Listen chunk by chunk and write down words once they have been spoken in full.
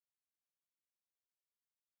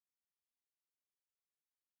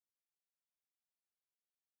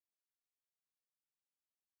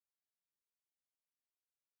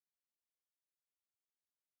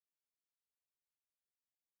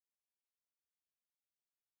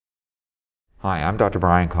Hi, I'm Dr.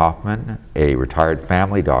 Brian Kaufman, a retired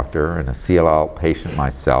family doctor and a CLL patient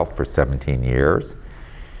myself for 17 years,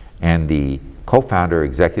 and the co-founder,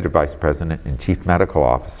 executive vice president, and chief medical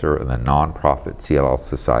officer of the nonprofit CLL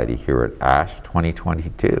Society here at ASH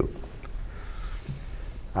 2022.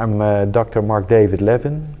 I'm Dr. Mark David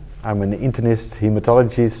Levin. I'm an internist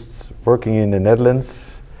hematologist working in the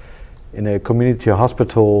Netherlands in a community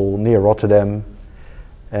hospital near Rotterdam,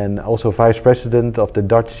 and also vice president of the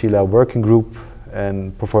Dutch CLL working group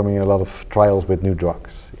and performing a lot of trials with new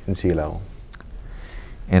drugs in CLL.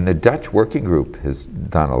 And the Dutch working group has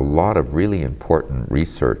done a lot of really important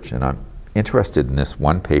research, and I'm interested in this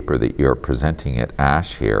one paper that you're presenting at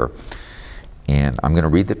ASH here. And I'm going to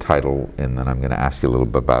read the title and then I'm going to ask you a little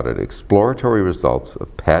bit about it. Exploratory results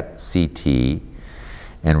of PET, CT,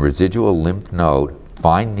 and residual lymph node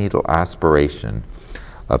fine needle aspiration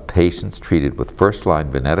of patients treated with first-line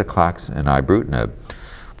venetoclax and Ibrutinib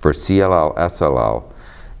for CLL, SLL,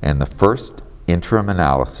 and the first interim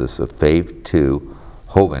analysis of phase 2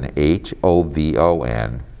 HOVON,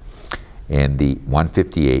 H-O-V-O-N, and the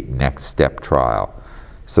 158 next step trial.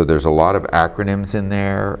 So there's a lot of acronyms in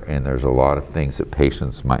there, and there's a lot of things that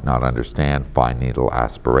patients might not understand, fine needle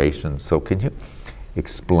aspiration. So can you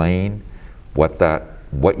explain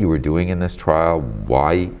what you were doing in this trial,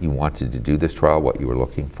 why you wanted to do this trial, what you were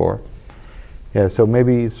looking for? Yeah, so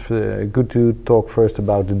maybe it's good to talk first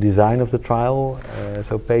about the design of the trial.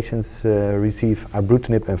 So patients receive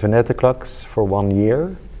Ibrutinib and venetoclax for 1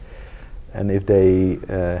 year. And if they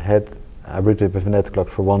had Ibrutinib and venetoclax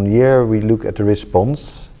for 1 year, we look at the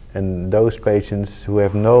response. And those patients who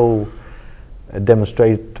have no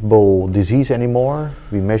demonstrable disease anymore,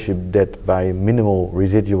 we measure that by minimal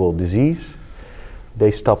residual disease.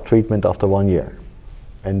 They stop treatment after 1 year.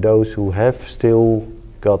 And those who have still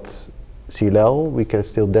got CLL, we can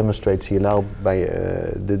still demonstrate CLL by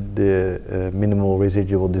the minimal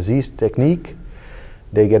residual disease technique.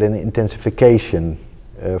 They get an intensification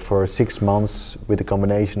for 6 months with a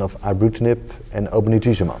combination of Ibrutinib and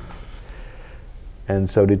obinutuzumab. And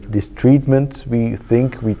so this treatment, we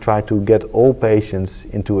think we try to get all patients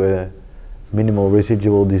into a minimal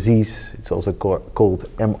residual disease. It's also called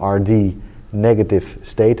MRD negative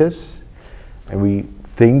status, and we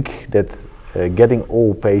think that getting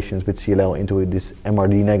all patients with CLL into this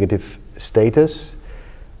MRD negative status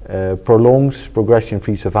prolongs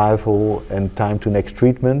progression-free survival and time to next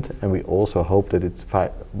treatment, and we also hope that it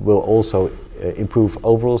will also improve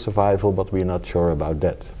overall survival, but we're not sure about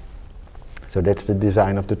that. So that's the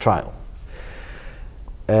design of the trial.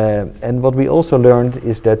 And what we also learned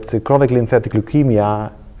is that the chronic lymphatic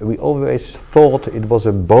leukemia, we always thought it was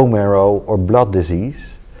a bone marrow or blood disease,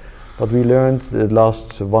 but we learned the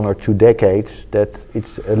last 1 or 2 decades that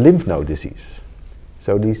it's a lymph node disease.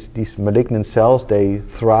 So these malignant cells, they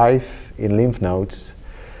thrive in lymph nodes,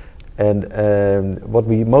 and what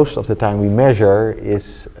we most of the time we measure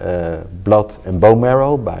is blood and bone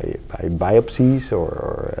marrow by biopsies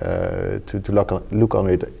or to look on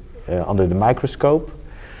it under the microscope.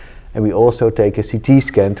 And we also take a CT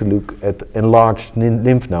scan to look at enlarged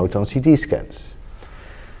lymph nodes on CT scans.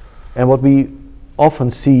 And what we often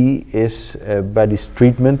see is by this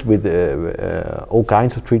treatment with all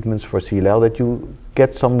kinds of treatments for CLL that you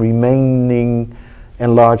get some remaining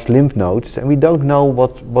enlarged lymph nodes, and we don't know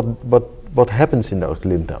what happens in those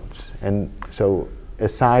lymph nodes. And so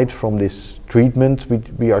aside from this treatment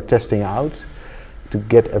we are testing out to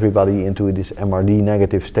get everybody into this MRD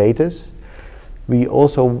negative status, we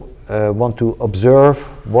also want to observe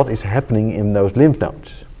what is happening in those lymph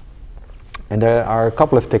nodes. And there are a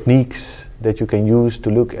couple of techniques that you can use to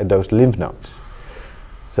look at those lymph nodes.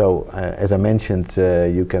 So as I mentioned,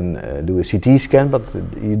 you can do a CT scan, but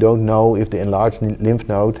you don't know if the enlarged lymph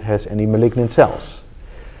node has any malignant cells.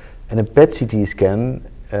 And a PET CT scan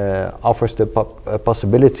offers the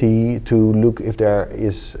possibility to look if there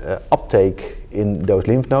is uptake in those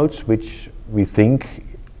lymph nodes, which we think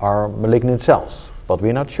are malignant cells, but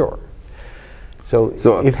we're not sure. So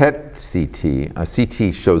a PET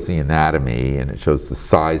CT shows the anatomy, and it shows the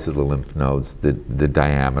size of the lymph nodes, the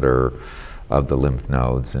diameter of the lymph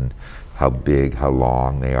nodes, and how big, how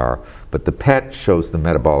long they are. But the PET shows the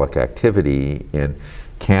metabolic activity, and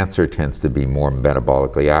cancer tends to be more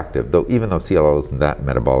metabolically active. Though even though CLL isn't that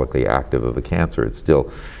metabolically active of a cancer, it's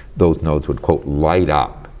still, those nodes would, quote, light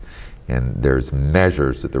up. And there's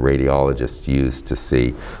measures that the radiologists use to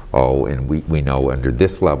see, oh, and we know under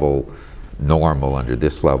this level, normal, under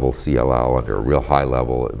this level, CLL, under a real high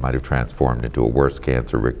level, it might have transformed into a worse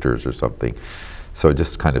cancer, Richter's or something. So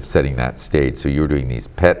just kind of setting that stage. So you're doing these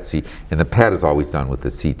PET, and the PET is always done with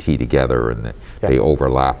the CT together, and they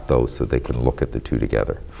overlap those so they can look at the two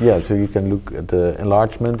together. Yeah, so you can look at the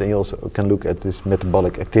enlargement, and you also can look at this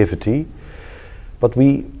metabolic activity. But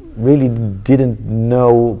we really didn't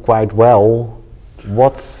know quite well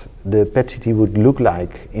what the PET-CT would look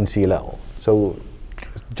like in CLL. So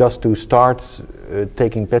just to start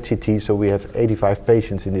taking PET-CT, so we have 85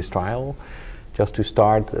 patients in this trial. Just to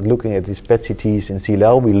start looking at these PET-CTs in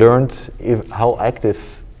CLL, we learned how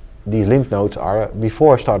active these lymph nodes are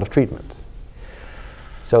before start of treatment.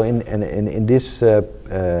 So in this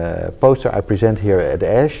poster I present here at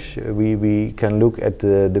ASH, we can look at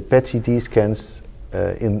the PET-CT scans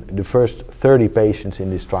in the first 30 patients in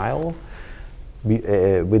this trial,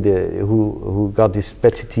 who got this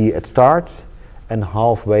PET-CT at start and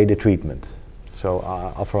halfway the treatment. So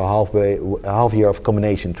after a half year of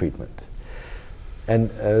combination treatment. And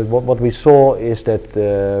what we saw is that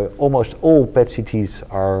almost all PET-CTs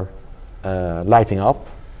are lighting up,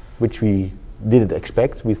 which we didn't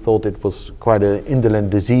expect. We thought it was quite an indolent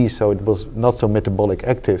disease, so it was not so metabolic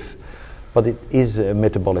active. But it is a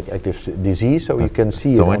metabolic active disease, so you can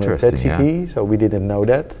see it on a PET-CT, so we didn't know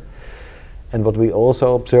that. And what we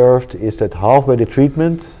also observed is that halfway the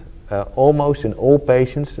treatment, almost in all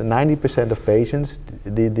patients, 90% of patients,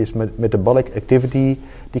 this metabolic activity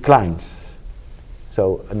declines.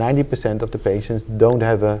 So 90% of the patients don't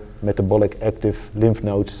have a metabolic active lymph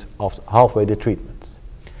nodes after halfway the treatment.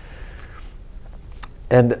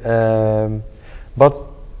 And but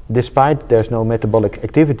despite there's no metabolic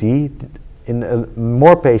activity, in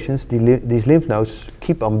more patients these lymph nodes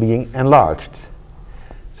keep on being enlarged.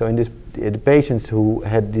 So in the patients who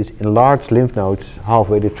had these enlarged lymph nodes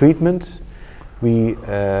halfway the treatment, we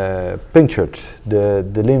punctured the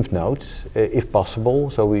lymph nodes if possible.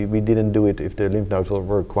 So we didn't do it if the lymph nodes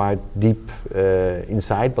were quite deep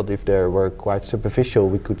inside, but if they were quite superficial,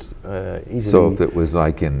 we could easily... So if it was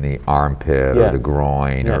like in the armpit or the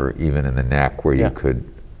groin or even in the neck where you could,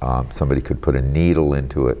 somebody could put a needle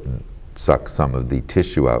into it and suck some of the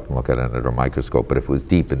tissue out and look at it under a microscope, but if it was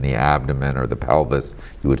deep in the abdomen or the pelvis,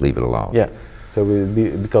 you would leave it alone. Yeah, so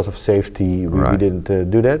because of safety, we didn't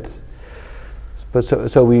do that. But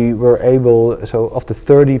so we were able, so of the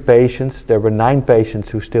 30 patients, there were 9 patients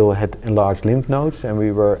who still had enlarged lymph nodes, and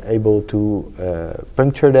we were able to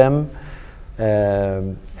puncture them,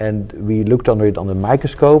 and we looked under it on the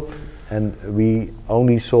microscope, and we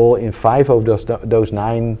only saw in 5 of those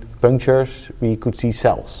 9 punctures, we could see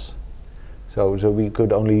cells. So we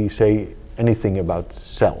could only say anything about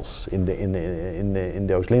cells in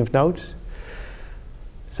those lymph nodes.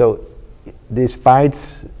 So despite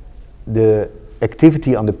the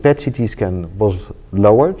activity on the PET-CT scan was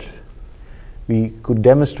lowered, we could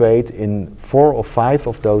demonstrate in 4 or 5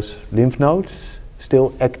 of those lymph nodes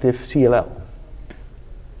still active CLL.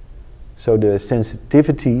 So the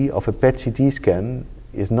sensitivity of a PET-CT scan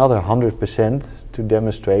is not 100% to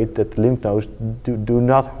demonstrate that the lymph nodes do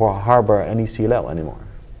not harbor any CLL anymore.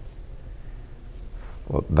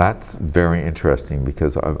 Well, that's very interesting,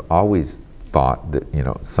 because I've always thought that, you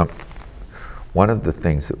know, one of the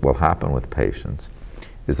things that will happen with patients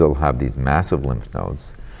is they'll have these massive lymph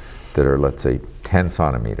nodes that are, let's say, 10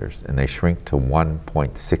 centimeters, and they shrink to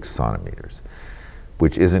 1.6 centimeters,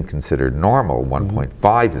 which isn't considered normal.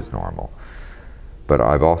 1.5 is normal. But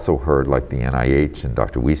I've also heard, like the NIH and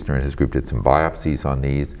Dr. Wiesner and his group did some biopsies on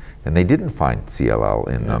these, and they didn't find CLL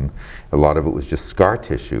in them. A lot of it was just scar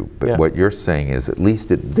tissue. But what you're saying is, at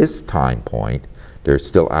least at this time point, there's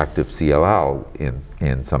still active CLL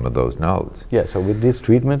in some of those nodes. Yeah, so with this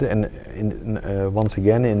treatment, and once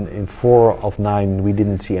again, in 4 of 9, we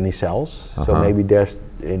didn't see any cells. So maybe there's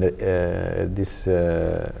this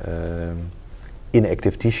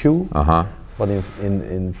inactive tissue. But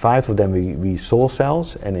in 5 of them we saw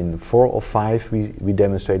cells, and in 4 of 5 we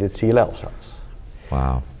demonstrated CLL cells.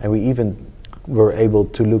 Wow. And we even were able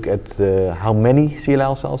to look at how many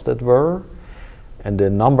CLL cells that were, and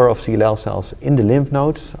the number of CLL cells in the lymph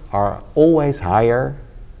nodes are always higher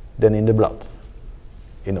than in the blood.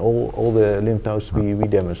 In all the lymph nodes we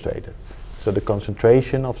demonstrated. So the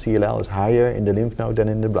concentration of CLL is higher in the lymph node than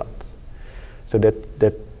in the blood. So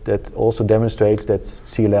that also demonstrates that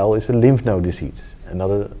CLL is a lymph node disease, and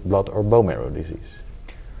not a blood or bone marrow disease.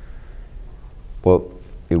 Well,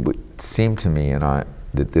 it would seem to me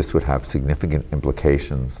that this would have significant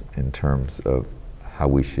implications in terms of how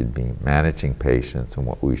we should be managing patients and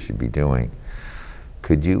what we should be doing.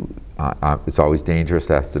 Could you, it's always dangerous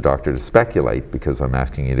to ask the doctor to speculate, because I'm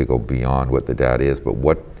asking you to go beyond what the data is, but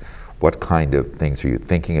what kind of things are you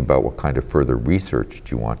thinking about? What kind of further research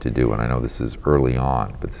do you want to do? And I know this is early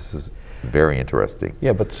on, but this is very interesting.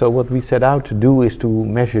 Yeah, but so what we set out to do is to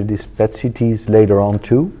measure these PET-CTs later on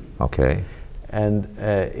too. Okay. And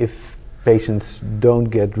if patients don't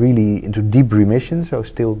get really into deep remission, so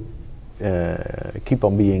still keep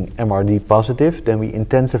on being MRD positive, then we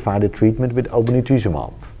intensify the treatment with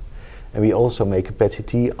obinutuzumab. And we also make a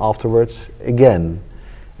PET-CT afterwards again.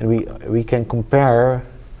 And we can compare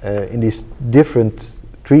in these different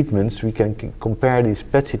treatments, we can compare these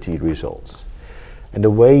PET-CT results. And the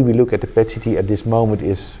way we look at the PET-CT at this moment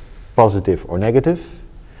is positive or negative,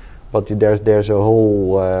 but there's a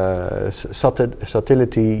whole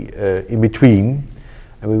subtlety in between,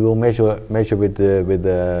 and we will measure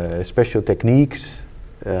with special techniques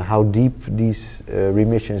how deep these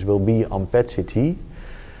remissions will be on PET-CT.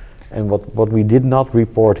 And what we did not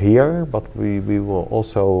report here, but we will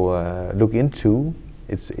also look into,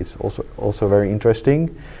 it's also very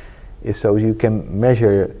interesting, is so you can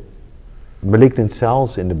measure malignant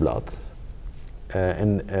cells in the blood.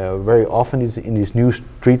 And very often in these new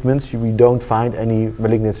treatments we don't find any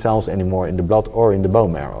malignant cells anymore in the blood or in the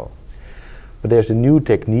bone marrow. But there's a new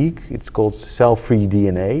technique, it's called cell-free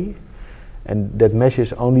DNA, and that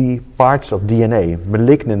measures only parts of DNA,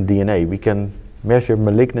 malignant DNA. We can measure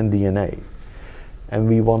malignant DNA. And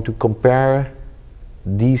we want to compare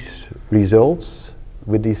these results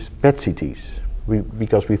with these PET-CTs.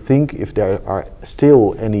 Because we think if there are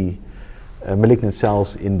still any malignant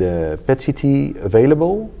cells in the PET-CT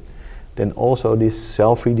available, then also this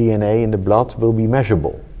cell-free DNA in the blood will be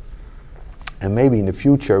measurable. And maybe in the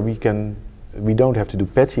future we don't have to do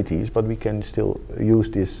PET-CTs, but we can still use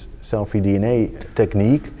this cell-free DNA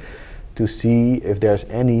technique to see if there's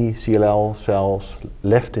any CLL cells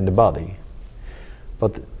left in the body.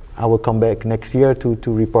 But I will come back next year to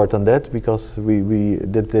report on that, because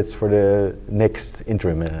that's for the next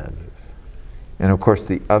interim analysis. And of course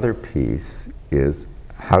the other piece is,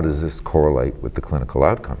 how does this correlate with the clinical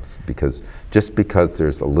outcomes? Because just because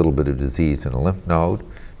there's a little bit of disease in a lymph node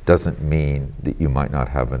doesn't mean that you might not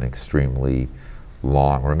have an extremely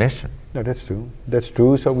long remission. No, that's true. That's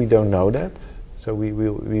true, so we don't know that. So we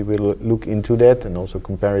will look into that and also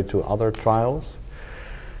compare it to other trials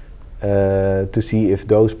to see if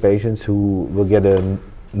those patients who will get a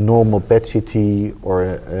normal PET-CT or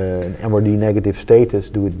an MRD negative status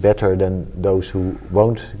do it better than those who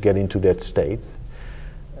won't get into that state.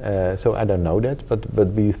 So I don't know that, but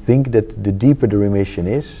we think that the deeper the remission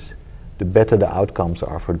is, the better the outcomes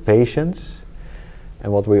are for the patients.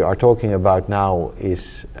 And what we are talking about now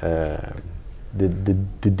is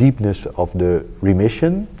the deepness of the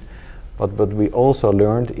remission, but what we also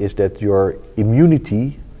learned is that your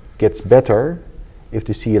immunity gets better if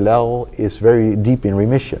the CLL is very deep in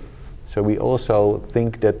remission. So we also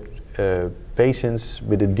think that patients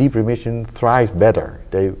with a deep remission thrive better.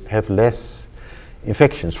 They have less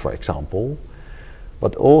infections, for example,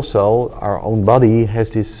 but also our own body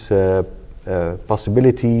has this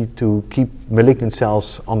possibility to keep malignant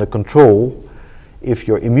cells under control if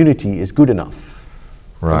your immunity is good enough.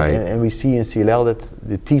 Right. And we see in CLL that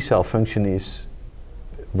the T cell function is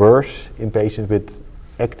worse in patients with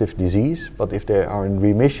active disease, but if they are in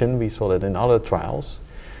remission, we saw that in other trials,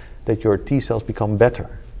 that your T cells become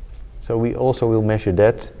better. So we also will measure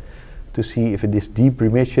that to see if it is deep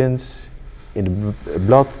remissions in the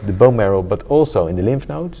blood, the bone marrow, but also in the lymph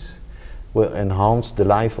nodes, will enhance the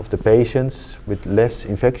life of the patients with less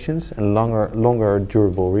infections and longer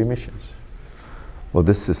durable remissions. Well,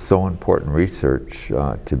 this is so important research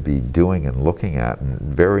to be doing and looking at, and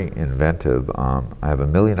very inventive. I have a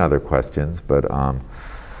million other questions, but I'm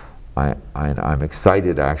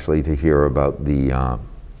excited actually to hear about the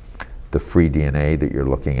free DNA that you're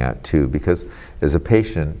looking at too, because as a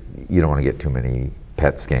patient, you don't want to get too many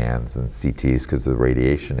PET scans and CTs because of the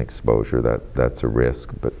radiation exposure. That's a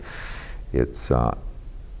risk, but it's a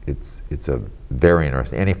very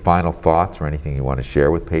interesting. Any final thoughts or anything you want to share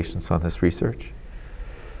with patients on this research?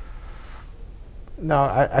 No,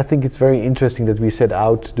 I think it's very interesting that we set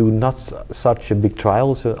out to do not such a big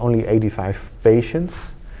trial, so only 85 patients,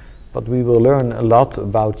 but we will learn a lot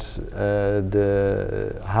about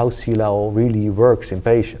how CLL really works in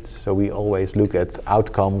patients. So we always look at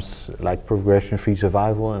outcomes like progression-free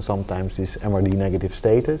survival and sometimes this MRD negative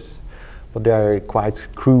status, but there are quite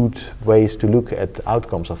crude ways to look at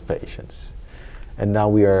outcomes of patients. And now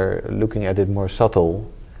we are looking at it more subtle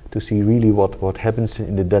to see really what happens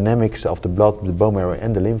in the dynamics of the blood, the bone marrow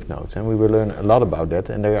and the lymph nodes. And we will learn a lot about that,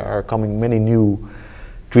 and there are coming many new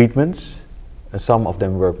treatments. And some of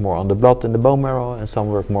them work more on the blood and the bone marrow, and some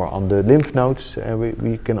work more on the lymph nodes. And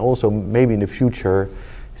we can also maybe in the future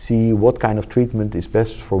see what kind of treatment is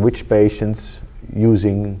best for which patients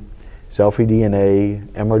using cell-free DNA,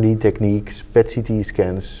 MRD techniques, PET-CT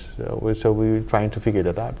scans. So we're trying to figure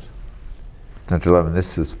that out. Dr. Levin,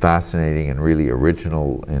 this is fascinating and really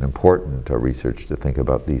original and important research to think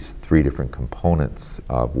about these three different components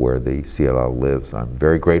of where the CLL lives. I'm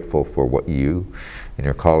very grateful for what you and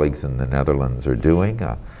your colleagues in the Netherlands are doing.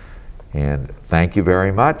 And thank you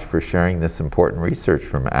very much for sharing this important research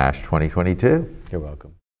from ASH 2022. You're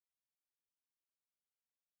welcome.